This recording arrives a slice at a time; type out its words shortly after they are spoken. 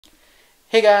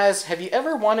Hey guys, have you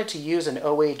ever wanted to use an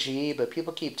OAG but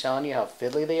people keep telling you how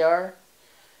fiddly they are?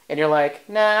 And you're like,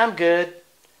 nah, I'm good.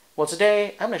 Well,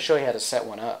 today I'm going to show you how to set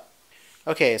one up.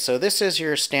 Okay, so this is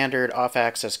your standard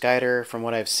off-axis guider. From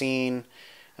what I've seen,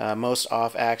 most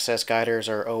off-axis guiders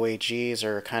or OAGs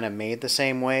are kind of made the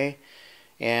same way.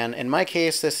 And in my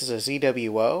case, this is a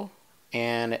ZWO,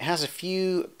 and it has a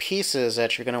few pieces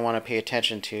that you're going to want to pay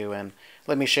attention to, and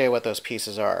let me show you what those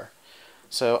pieces are.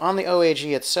 So on the OAG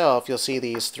itself, you'll see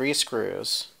these 3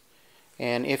 screws,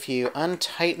 and if you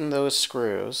untighten those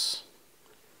screws,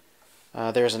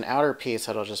 there's an outer piece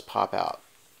that'll just pop out.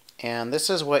 And this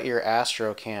is what your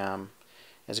Astrocam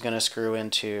is going to screw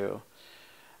into,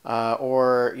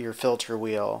 or your filter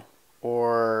wheel,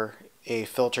 or a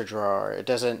filter drawer. It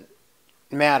doesn't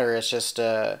matter, it's just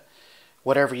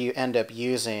whatever you end up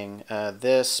using,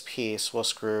 this piece will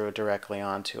screw directly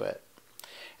onto it.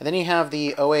 And then you have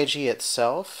the OAG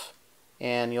itself,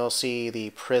 and you'll see the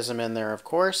prism in there, of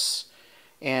course,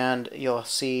 and you'll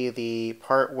see the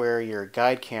part where your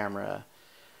guide camera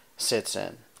sits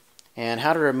in. And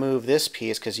how to remove this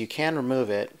piece, because you can remove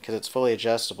it because it's fully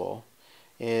adjustable,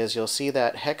 is you'll see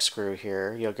that hex screw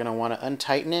here. You're going to want to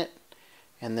untighten it,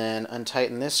 and then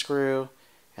untighten this screw,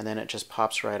 and then it just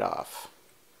pops right off.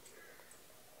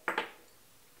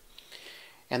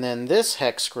 And then this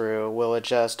hex screw will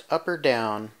adjust up or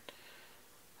down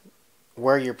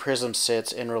where your prism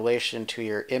sits in relation to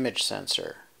your image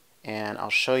sensor. And I'll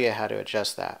show you how to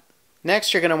adjust that.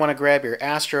 Next, you're going to want to grab your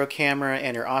Astro camera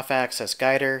and your off-axis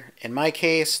guider. In my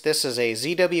case, this is a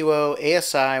ZWO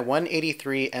ASI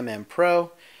 183mm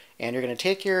Pro. And you're going to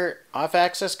take your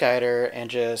off-axis guider and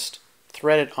just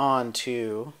thread it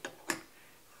onto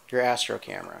your Astro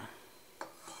camera.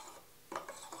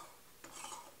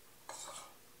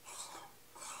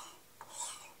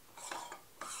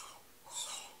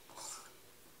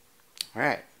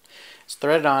 Alright, let's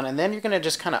thread it on, and then you're going to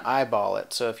just kind of eyeball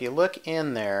it. So if you look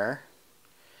in there,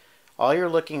 all you're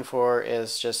looking for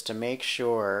is just to make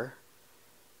sure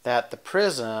that the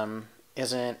prism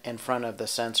isn't in front of the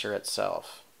sensor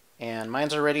itself. And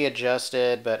mine's already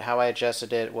adjusted, but how I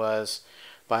adjusted it was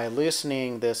by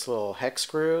loosening this little hex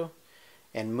screw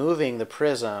and moving the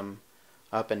prism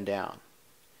up and down.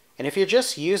 And if you're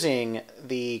just using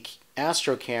the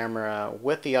Astro camera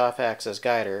with the off-axis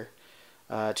guider,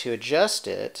 to adjust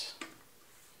it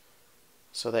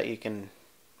so that you can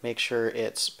make sure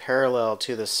it's parallel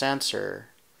to the sensor,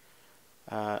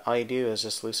 all you do is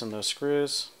just loosen those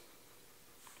screws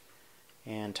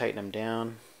and tighten them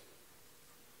down,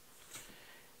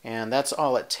 and that's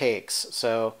all it takes.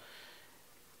 So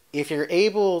if you're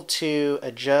able to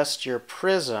adjust your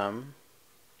prism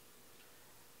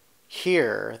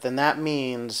here, then that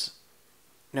means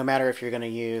no matter if you're going to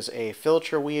use a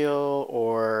filter wheel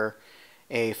or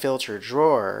a filter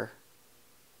drawer,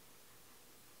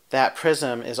 that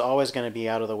prism is always going to be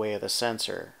out of the way of the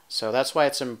sensor. So that's why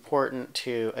it's important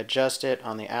to adjust it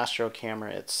on the Astro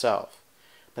camera itself.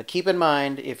 But keep in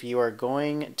mind, if you are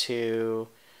going to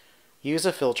use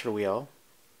a filter wheel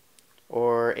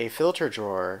or a filter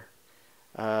drawer,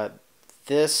 the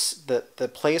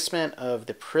placement of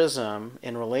the prism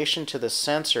in relation to the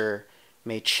sensor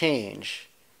may change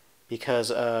because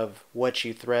of what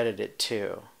you threaded it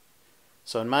to.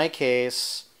 So in my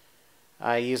case,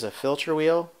 I use a filter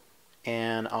wheel,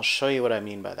 and I'll show you what I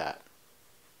mean by that.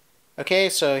 Okay,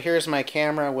 so here's my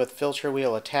camera with filter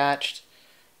wheel attached,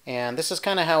 and this is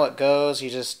kind of how it goes.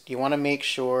 You want to make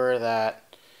sure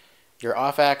that your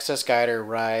off-axis guider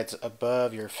rides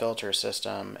above your filter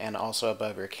system and also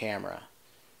above your camera.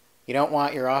 You don't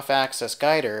want your off-axis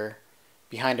guider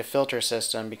behind a filter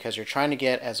system because you're trying to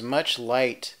get as much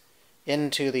light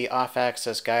into the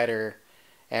off-axis guider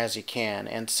as you can.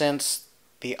 And since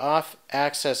the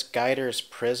off-axis guider's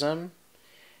prism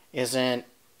isn't,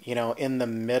 in the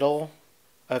middle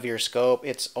of your scope,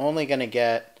 it's only going to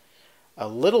get a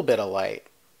little bit of light,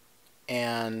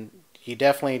 and you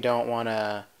definitely don't want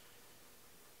to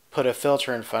put a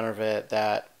filter in front of it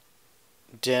that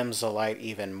dims the light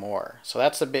even more. So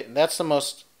that's the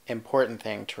most important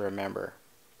thing to remember.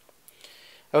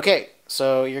 Okay,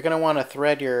 so you're going to want to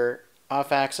thread your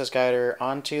off-axis guider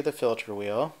onto the filter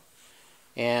wheel,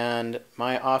 and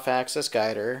my off-axis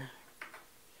guider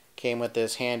came with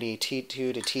this handy T2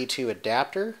 to T2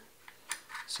 adapter,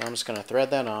 so I'm just going to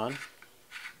thread that on.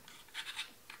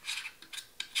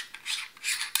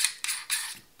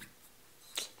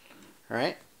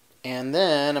 Alright, and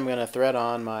then I'm going to thread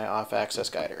on my off-axis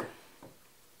guider.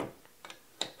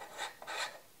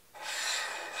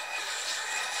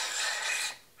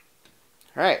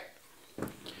 Alright.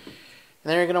 And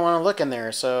then you're going to want to look in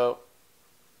there. So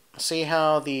See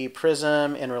how the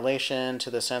prism in relation to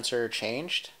the sensor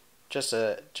changed? Just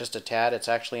a tad. It's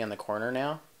actually in the corner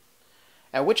now.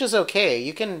 And which is okay.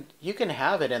 You can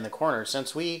have it in the corner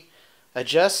since we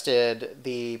adjusted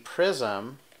the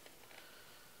prism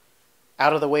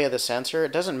out of the way of the sensor.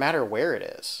 It doesn't matter where it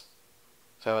is.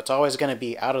 So it's always going to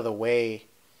be out of the way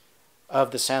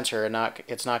of the sensor and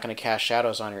it's not going to cast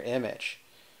shadows on your image.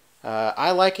 I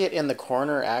like it in the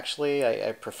corner, actually.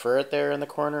 I prefer it there in the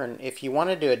corner. And if you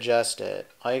wanted to adjust it,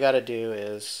 all you got to do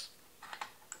is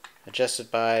adjust it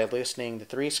by loosening the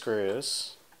 3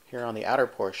 screws here on the outer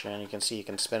portion. You can see you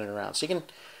can spin it around. So you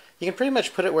can pretty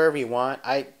much put it wherever you want.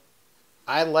 I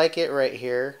like it right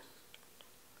here,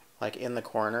 like in the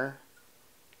corner,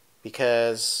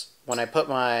 because when I put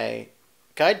my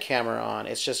guide camera on,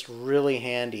 it's just really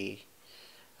handy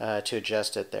to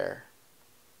adjust it there.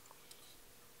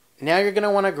 Now you're going to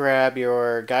want to grab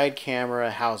your guide camera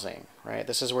housing, right?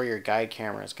 This is where your guide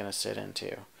camera is going to sit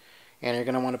into. And you're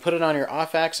going to want to put it on your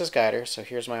off-axis guider. So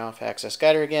here's my off-axis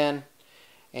guider again.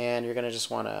 And you're going to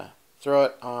just want to throw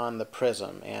it on the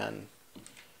prism. And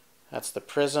that's the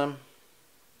prism.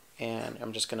 And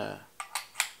I'm just going to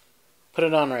put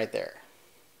it on right there.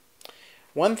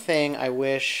 One thing I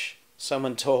wish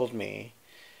someone told me,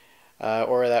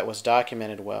 or that was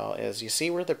documented well, is you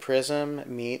see where the prism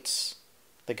meets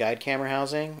the guide camera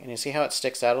housing, and you see how it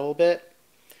sticks out a little bit?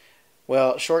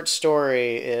 Well, short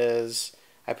story is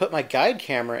I put my guide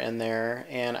camera in there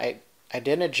and I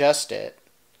didn't adjust it,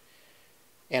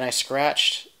 and I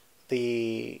scratched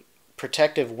the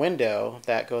protective window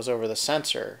that goes over the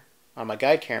sensor on my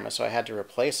guide camera, so I had to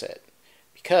replace it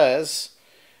because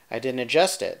I didn't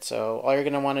adjust it. So all you're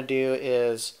going to want to do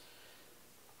is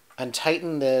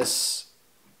untighten this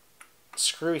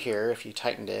screw here if you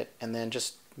tightened it, and then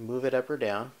just move it up or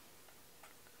down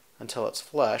until it's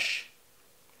flush,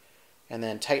 and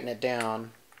then tighten it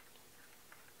down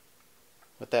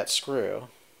with that screw.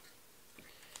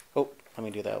 Oh, let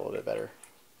me do that a little bit better.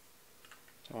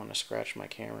 I want to scratch my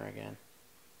camera again.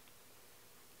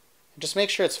 Just make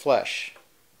sure it's flush.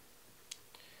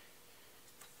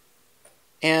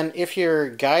 And if your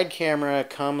guide camera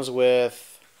comes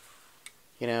with,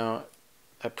 you know,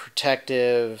 a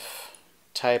protective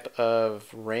type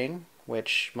of ring,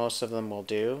 which most of them will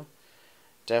do,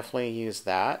 definitely use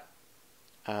that.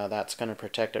 That's going to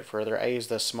protect it further. I use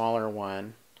the smaller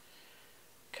one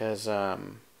because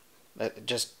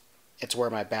it's where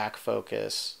my back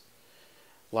focus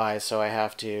lies, so I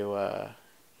have to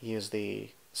use the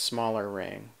smaller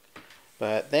ring.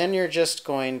 But then you're just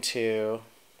going to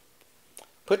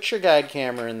put your guide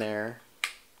camera in there,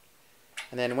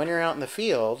 and then when you're out in the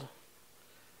field,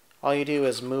 all you do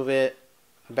is move it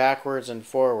backwards and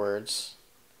forwards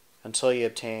until you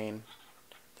obtain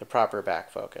the proper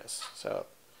back focus. So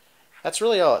that's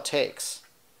really all it takes.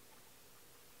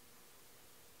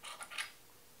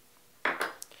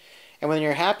 And when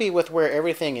you're happy with where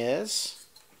everything is,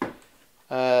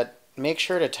 make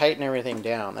sure to tighten everything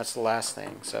down. That's the last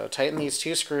thing. So tighten these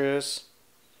 2 screws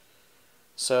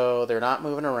so they're not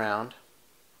moving around,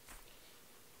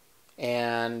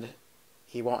 and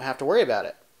you won't have to worry about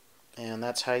it. And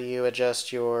that's how you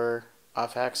adjust your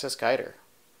off-axis guider.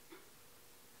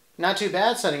 Not too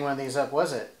bad setting one of these up,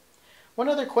 was it? One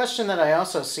other question that I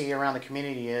also see around the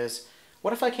community is,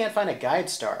 what if I can't find a guide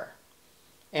star?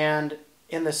 And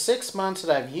in the 6 months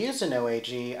that I've used an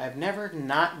OAG, I've never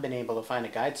not been able to find a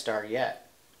guide star yet.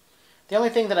 The only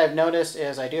thing that I've noticed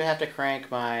is I do have to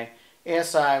crank my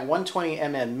ASI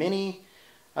 120mm Mini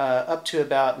up to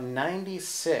about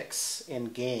 96 in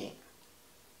gain.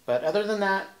 But other than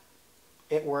that,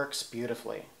 it works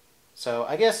beautifully. So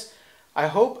I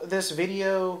hope this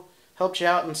video helped you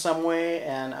out in some way,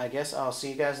 and I guess I'll see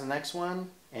you guys in the next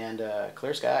one, and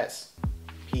clear skies.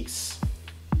 Peace.